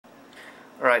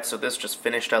Alright, so this just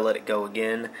finished. I let it go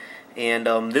again. And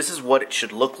this is what it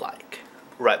should look like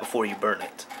right before you burn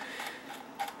it.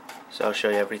 So I'll show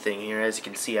you everything here. As you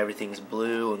can see, everything's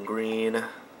blue and green.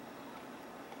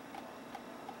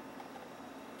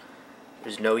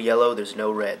 There's no yellow, there's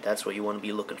no red. That's what you want to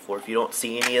be looking for. If you don't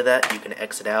see any of that, you can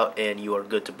exit out and you are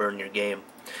good to burn your game.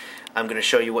 I'm going to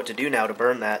show you what to do now to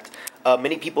burn that.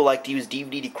 Many people like to use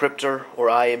DVD Decryptor or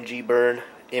IMG Burn.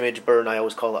 Image Burn, I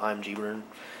always call it IMG Burn.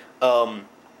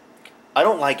 I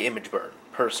don't like Image Burn,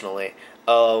 personally.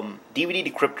 DVD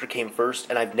Decryptor came first,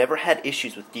 and I've never had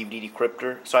issues with DVD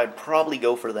Decryptor, so I'd probably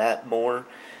go for that more.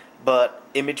 But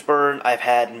Image Burn, I've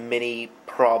had many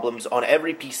problems on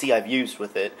every PC I've used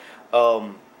with it.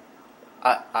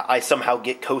 I somehow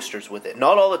get coasters with it.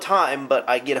 Not all the time, but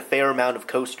I get a fair amount of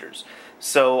coasters.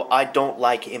 So I don't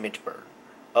like Image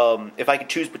Burn. If I could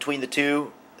choose between the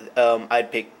two,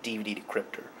 I'd pick DVD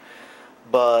Decryptor.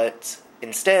 But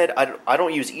instead, I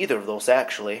don't use either of those,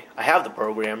 actually. I have the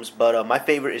programs, but my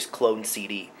favorite is Clone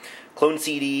CD. Clone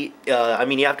CD, I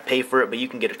mean, you have to pay for it, but you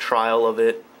can get a trial of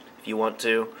it if you want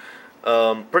to.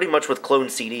 Pretty much with Clone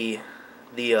CD,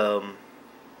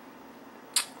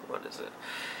 what is it?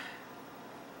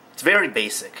 It's very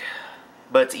basic,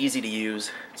 but it's easy to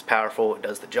use, it's powerful, it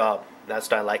does the job. That's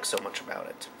what I like so much about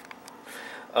it.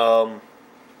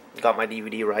 Got my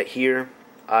DVD right here.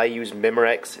 I use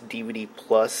Memorex DVD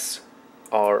Plus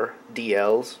R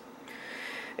DLs.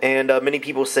 And many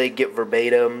people say get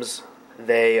verbatims.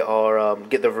 They are,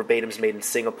 get the verbatims made in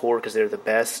Singapore because they're the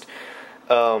best.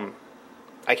 I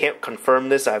can't confirm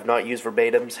this. I have not used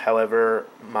verbatims. However,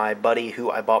 my buddy who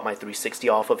I bought my 360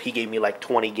 off of, he gave me like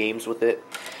 20 games with it.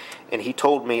 And he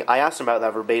told me, I asked him about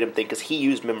that verbatim thing because he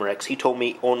used Memorex. He told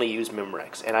me only use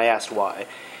Memorex. And I asked why.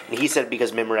 And he said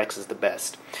because Memorex is the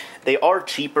best. They are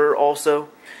cheaper also.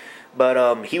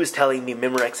 But he was telling me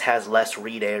Memorex has less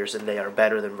read errors and they are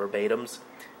better than verbatims.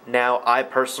 Now, I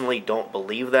personally don't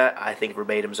believe that. I think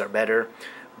verbatims are better.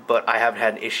 But I haven't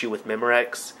had an issue with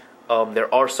Memorex.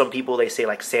 There are some people, they say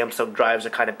like Samsung drives are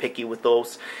kind of picky with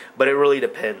those, but it really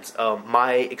depends.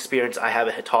 My experience, I have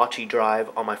a Hitachi drive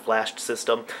on my flash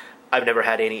system. I've never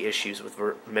had any issues with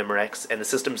Memorex, and the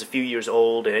system's a few years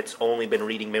old, and it's only been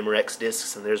reading Memorex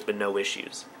discs, and there's been no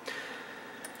issues.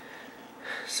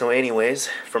 So anyways,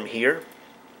 from here,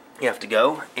 you have to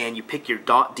go, and you pick your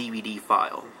 .dvd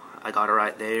file. I got it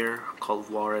right there, Call of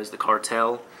Juarez, The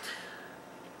Cartel.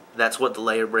 That's what the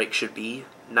layer break should be.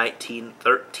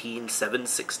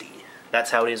 1913-760.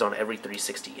 That's how it is on every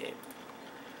 360 game.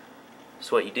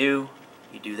 So what you do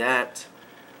that,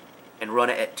 and run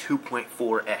it at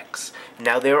 2.4x.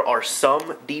 Now there are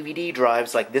some DVD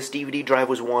drives, like this DVD drive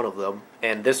was one of them,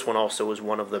 and this one also was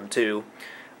one of them too.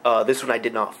 This one I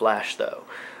did not flash though.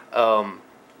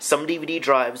 Some DVD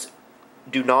drives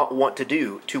do not want to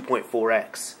do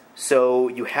 2.4x. So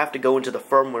you have to go into the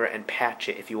firmware and patch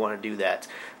it if you want to do that.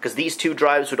 Because these two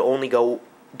drives would only go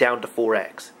down to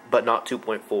 4x, but not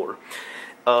 2.4.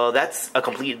 That's a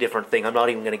completely different thing. I'm not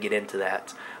even going to get into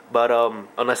that. But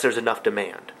unless there's enough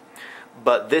demand.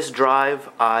 But this drive,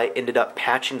 I ended up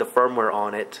patching the firmware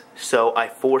on it, so I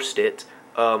forced it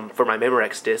for my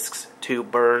Memorex discs to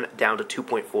burn down to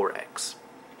 2.4x.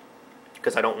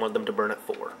 Because I don't want them to burn at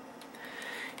 4.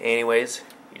 Anyways,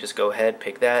 you just go ahead,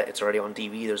 pick that. It's already on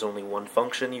DV. There's only one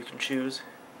function you can choose.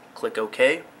 Click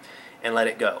OK, and let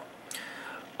it go.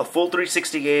 A full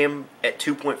 360 game at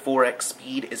 2.4x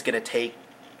speed is going to take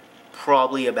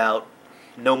probably about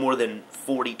no more than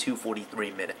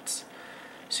 42-43 minutes.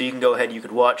 So you can go ahead, you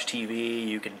could watch TV,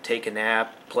 you can take a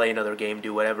nap, play another game,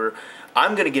 do whatever.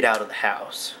 I'm going to get out of the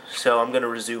house, so I'm going to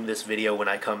resume this video when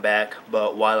I come back,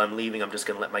 but while I'm leaving, I'm just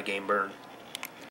going to let my game burn.